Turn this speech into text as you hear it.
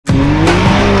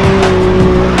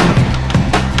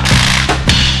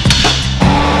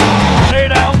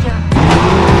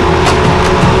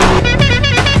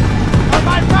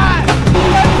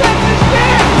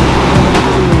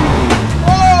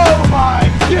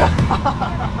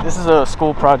is a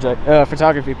school project,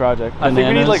 photography project. I think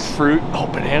we need like fruit. Oh,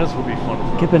 bananas would be fun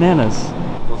as well. Get bananas.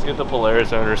 Let's get the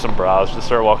Polaris owner some bras. Just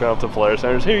start walking up to Polaris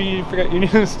owners. Hey, you forgot you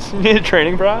need a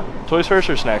training bra? Toys first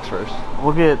or snacks first?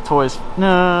 We'll get toys.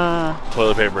 Nah.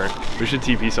 Toilet paper. We should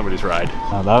TP somebody's ride.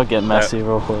 Oh, that would get messy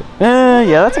real quick. Yeah,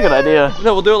 that's a good idea.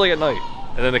 No, we'll do it like at night.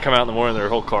 And then they come out in the morning, their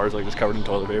whole car's like just covered in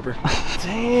toilet paper.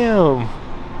 Damn.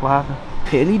 What happened?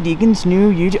 Haley Deegan's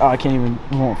new YouTube. Oh, I can't even.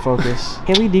 It won't focus.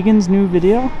 Haley Deegan's new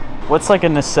video. What's like a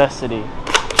necessity?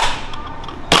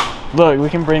 Look, we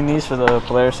can bring these for the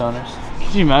Polaris owners.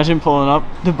 Could you imagine pulling up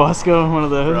the Busco in one of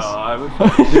those? Bro, I would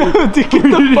dude, get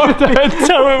the fuck out.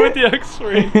 Tell me with the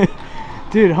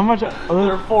X3. Dude, how much? They're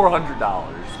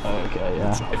 $400. Okay,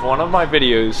 yeah. If one of my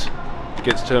videos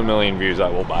gets to 1 million views, I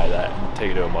will buy that and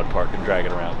take it to a mud park and drag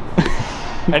it around.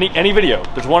 any video.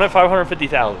 There's one at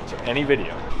 550,000. So any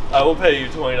video. I will pay you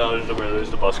 $20 to wear those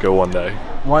to Busco one day.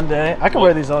 One day? I can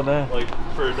wear these all day. Like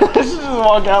for a day. Just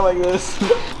walk out like this.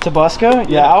 To Busco?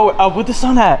 Yeah, I'll with the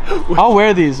sun hat. I'll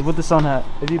wear these with the sun hat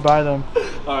if you buy them.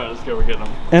 All right, let's go. We're getting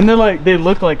them. And they're like, they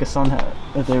look like a sun hat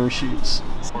if they were shoes.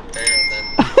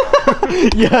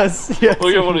 Yes, yes.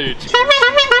 We'll get one of each.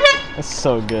 That's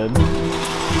so good.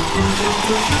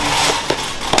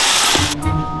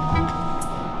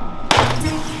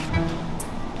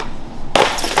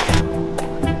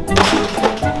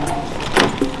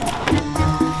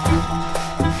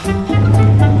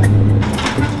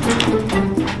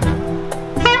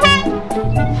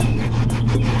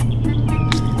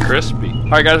 Crispy.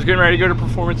 All right, guys, getting ready to go to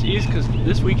Performance East because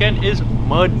this weekend is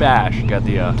Mud Bash. We got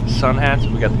the sun hats,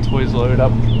 we got the toys loaded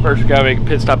up. First, we gotta make a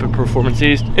pit stop at Performance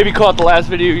East. If you caught the last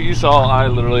video you saw, I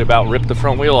literally about ripped the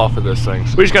front wheel off of this thing.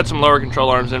 So we just got some lower control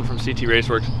arms in from CT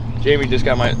Raceworks. Jamie just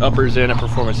got my uppers in at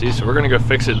Performance East, so we're gonna go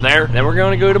fix it there. And then we're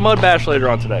gonna go to Mud Bash later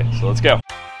on today. So let's go.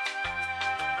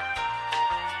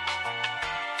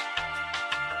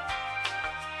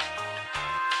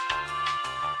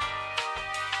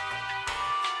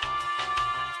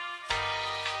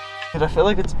 Dude, I feel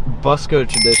like it's Busco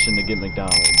tradition to get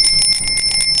McDonald's.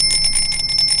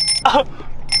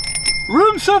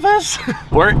 Room service!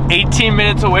 We're 18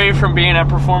 minutes away from being at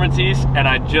Performance East, and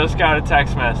I just got a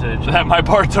text message that my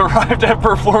parts arrived at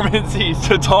Performance East.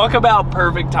 To talk about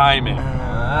perfect timing.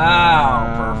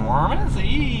 Wow, Performance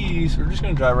East. We're just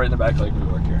gonna drive right in the back like we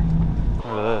work here. Look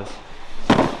at this.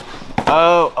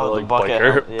 Oh, like the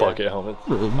bucket. bucket helmets.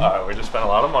 Alright, we just spent a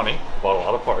lot of money, bought a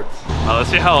lot of parts. Let's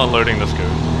see how unloading this goes.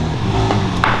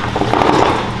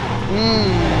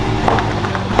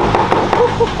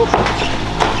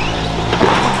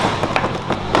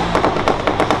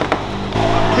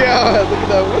 Yeah, look at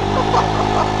that one.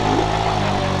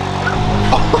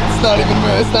 Oh,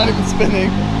 it's not even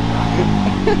spinning.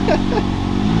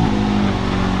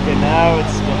 Okay, now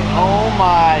it's spinning. Oh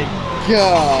my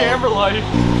god. Camera life.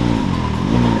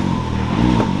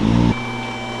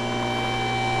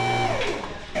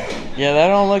 Yeah, that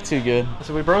don't look too good.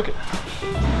 So we broke it.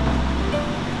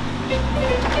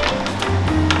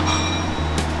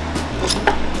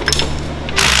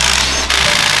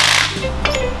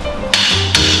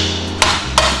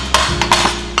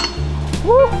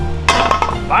 Woo!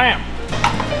 Bam!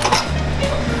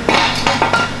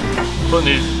 Putting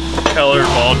these colored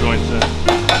ball joints in.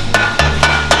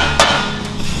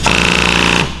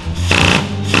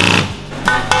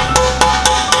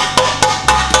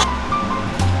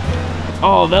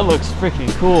 Oh, that looks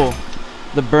freaking cool.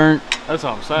 The burnt. That's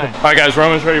what I'm saying. All right, guys, we're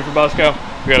almost ready for Busco.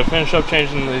 We got to finish up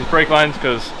changing these brake lines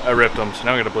because I ripped them, so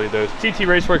now I'm going to bleed those. CT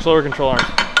Raceworks lower control arms.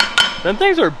 Them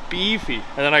things are beefy.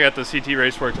 And then I got the CT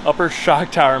Raceworks upper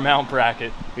shock tower mount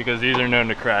bracket because these are known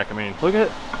to crack. I mean, look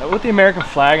at with the American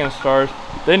flag and the stars.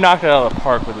 They knocked it out of the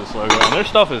park with this logo, and their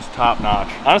stuff is top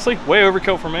notch. Honestly, way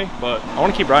overkill for me, but I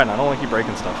want to keep riding. I don't want to keep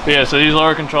breaking stuff. But yeah, so these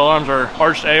lower control arms are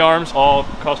arched A-arms, all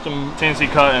custom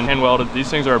CNC cut and hand welded. These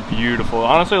things are beautiful.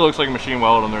 Honestly, it looks like a machine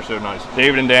weld, and they're so nice.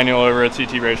 David and Daniel over at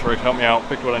CT Raceworks helped me out,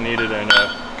 picked what I needed, and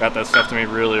got that stuff to me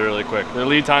really, really quick. Their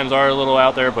lead times are a little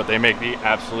out there, but they make the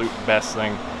absolute best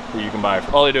thing that you can buy.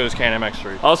 All they do is Can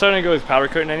MX3. Also, I didn't go with powder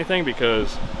coating anything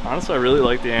because honestly, I really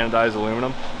like the anodized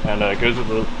aluminum, and it goes with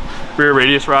the rear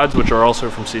radius rods, which are also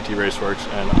from CT Raceworks,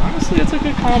 and honestly, it's a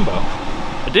good combo.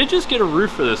 I did just get a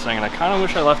roof for this thing, and I kind of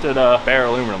wish I left it bare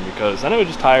aluminum because then it would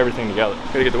just tie everything together.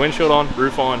 Gotta get the windshield on,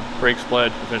 roof on, brakes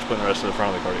bled, and finish putting the rest of the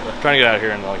front of the car together. Trying to get out of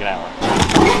here in like an hour.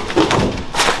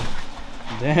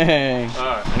 Dang.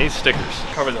 Alright, I need stickers.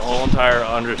 Cover the whole entire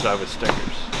underside with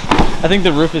stickers. I think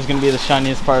the roof is going to be the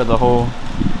shiniest part of the whole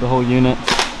unit.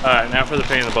 Alright, now for the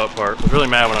pain in the butt part. I was really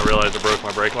mad when I realized I broke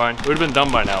my brake line. It would have been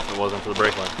done by now if it wasn't for the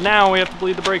brake line. Now we have to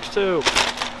bleed the brakes too.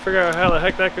 figure out how the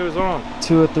heck that goes on.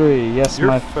 203. Yes, Your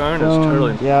my phone is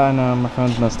totally... Yeah, I know. My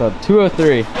phone's messed up.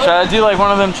 203. Should I do like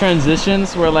one of them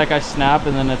transitions where like I snap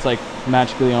and then it's like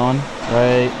magically on?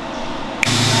 Right.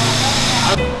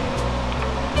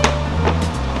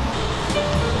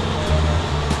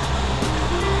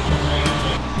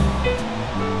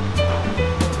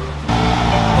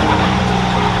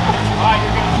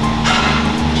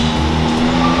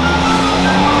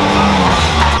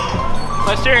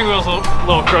 My steering wheel's a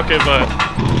little crooked, but...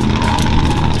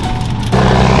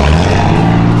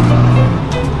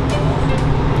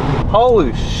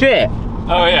 Holy shit.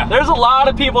 Oh yeah, there's a lot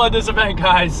of people at this event,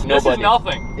 guys. Nobody. This is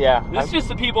nothing. Yeah. This is just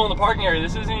the people in the parking area.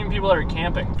 This isn't even people that are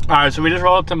camping. All right, so we just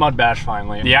rolled up to Mud Bash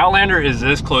finally. The Outlander is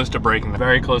this close to breaking,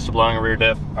 very close to blowing a rear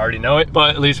diff. I already know it,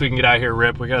 but at least we can get out here,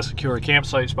 rip. We got a secure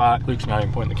campsite spot. Luke's not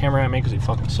even pointing the camera at me because he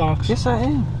fucking sucks. Yes, I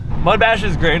am. Mud Bash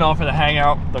is great and all for the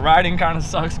hangout. The riding kind of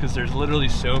sucks because there's literally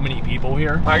so many people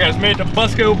here. All right, guys, made it to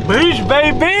Busco Beach,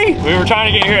 baby. We were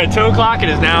trying to get here at 2 o'clock. It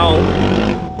is now...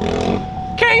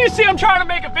 Can't you see I'm trying to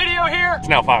make a video here? It's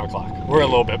now 5 o'clock. We're a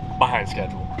little bit behind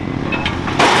schedule.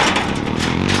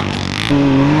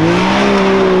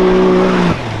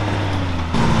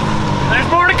 There's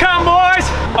more to come, boys.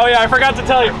 Oh yeah, I forgot to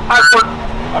tell you.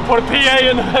 I put a PA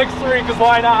in the X3 because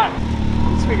why not?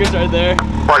 The speaker's right there.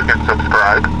 Like and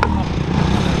subscribe.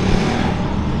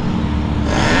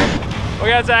 We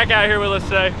got Zach out here with us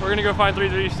today. We're gonna go find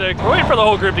 336. We're waiting for the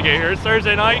whole group to get here. It's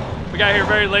Thursday night. We got here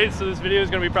very late, so this video is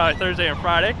gonna be probably Thursday and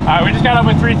Friday. All right, we just got up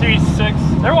with 336.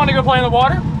 They're wanting to go play in the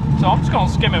water, so I'm just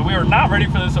gonna skim it. We are not ready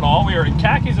for this at all. We are in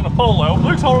khakis and a polo.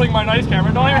 Luke's holding my nice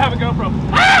camera. Don't even have a GoPro.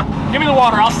 Ah! Give me the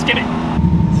water, I'll skin it.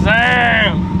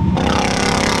 Sam!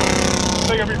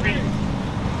 Pick up your feet.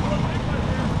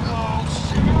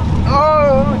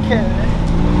 Oh, okay.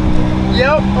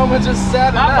 Yep, I'm gonna just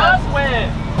set it My up. bus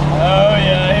went. Oh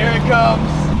yeah, here it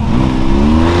comes.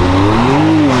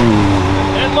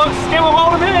 It looks skimmable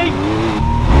to me.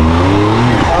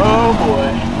 Oh boy.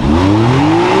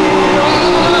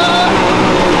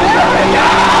 There we go!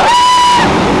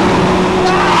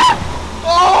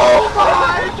 Oh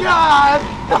my god!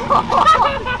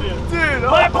 Dude,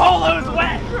 My polo's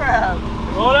wet. crap.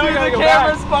 Well, now we Dude, gotta the go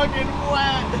camera's back. fucking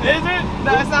wet. Is it?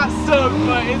 No, it's not soaked,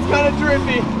 but it's kind of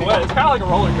drippy. Well, it's kind of like a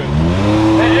roller coaster.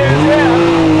 It is, yeah.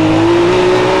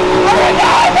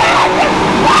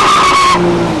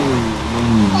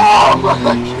 Oh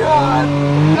my god!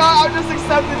 No, I'm just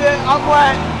accepting it. I'm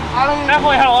wet. I don't even...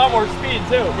 Definitely had a lot more speed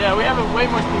too. Yeah, we have way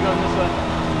more speed going this way.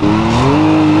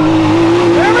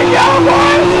 There we go,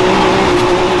 boys!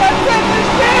 Let's hit this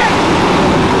shit!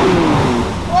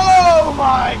 Oh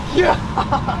my god!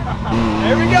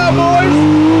 There we go, boys!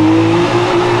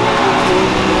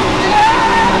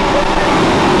 Yeah!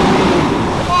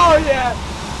 Oh yeah!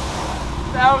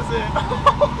 That was it.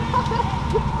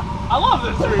 I love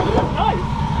this route. It's nice.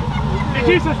 It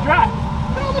keeps us dry.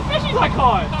 Look at all the fishies I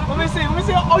caught. Let me see.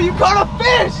 Oh, you caught a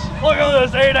fish! Look at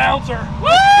this 8-ouncer.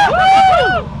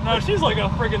 Woo! No, she's like a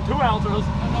freaking 2-ouncer. Let's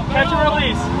catch and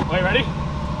release. Wait, ready?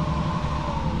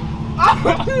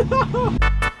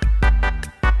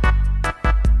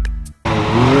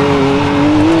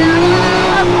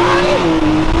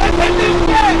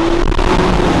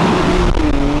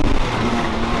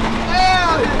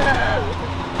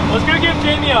 Let's go give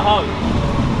Jamie a hug.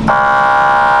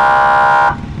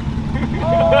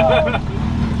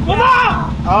 What's up?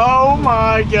 Oh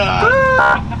my god!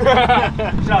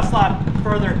 Should I slide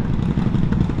further,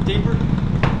 deeper?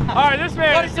 All right, this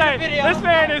man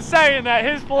is saying that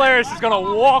his Polaris is gonna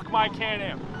walk my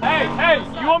Can-Am. Hey,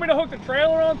 you want me to hook the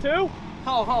trailer on too?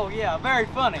 Oh yeah, very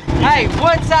funny. Hey,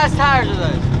 what size tires are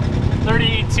those?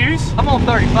 32s? I'm on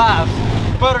 35s.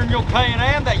 Better than your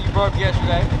Can-Am that you broke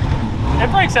yesterday. It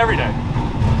breaks every day.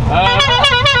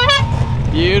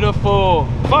 Beautiful.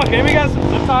 Fuck, and we got some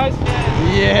zip ties.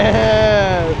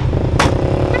 Yeah.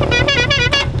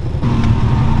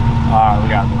 Alright, we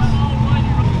got this.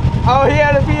 Oh, he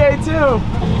had a PA too.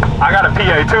 I got a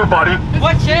PA too, buddy.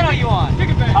 What channel you on?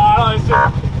 It's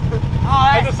just,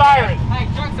 Oh, it's a siren. Hey,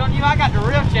 joke's on you, I got the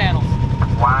real channels.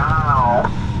 Wow.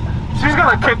 She's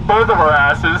gonna kick both of our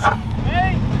asses.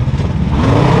 Hey.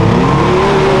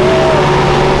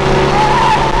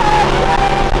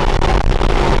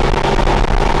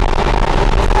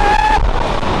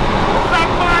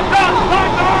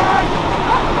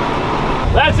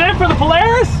 That's it for the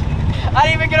Polaris? I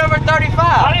didn't even get over 35.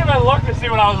 I didn't even look to see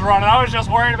what I was running. I was just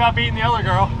worried about beating the other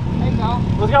girl. Hey, Kyle.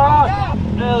 What's going on?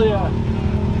 Hell yeah.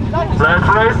 Let's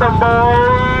race them,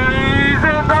 boys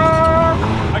and dogs.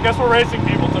 I guess we're racing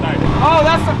people tonight. Oh,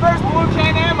 that's the first blue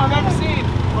Can-Am I've ever seen.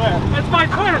 Where? It's my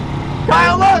car.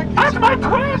 Kyle, look! That's my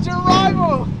twin! It's your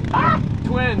rival! Ah,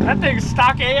 twin. That thing's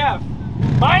stock AF.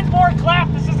 Mine's more clap.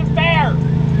 This isn't fair.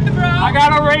 Bro. I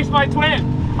gotta race my twin.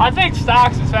 I think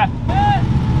stocks is fast.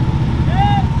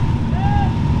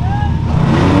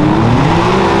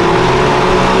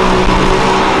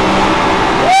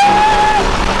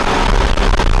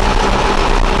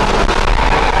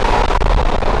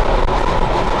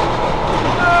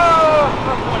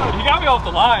 You got me off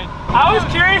the line. I was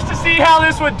curious to see how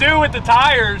this would do with the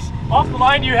tires. Off the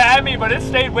line you had me, but it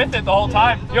stayed with it the whole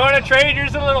time. You want to trade?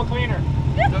 Yours a little cleaner.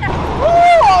 Woo!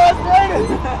 That's Brandon!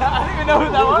 I didn't even know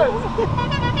who that was.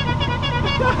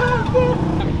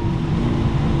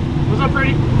 What's up,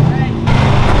 pretty?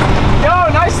 Yo,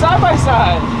 nice side by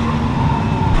side.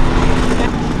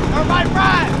 You're my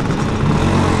friend.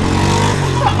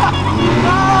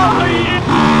 Oh, yeah.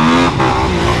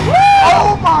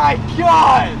 Oh my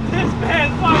god! This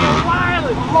man's fucking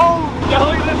wild. Holy. Yeah,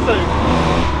 look at this thing.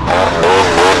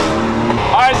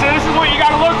 Alright, so this is what you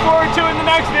gotta look forward to in the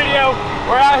next video.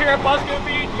 We're out here at Busco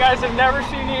Beach. You guys have never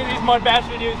seen any of these mud bash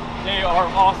videos. They are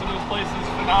awesome. This place is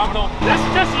phenomenal. This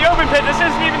is just the open pit. This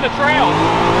isn't even the trail.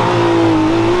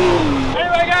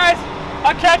 Anyway, guys,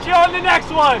 I'll catch you on the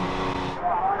next one.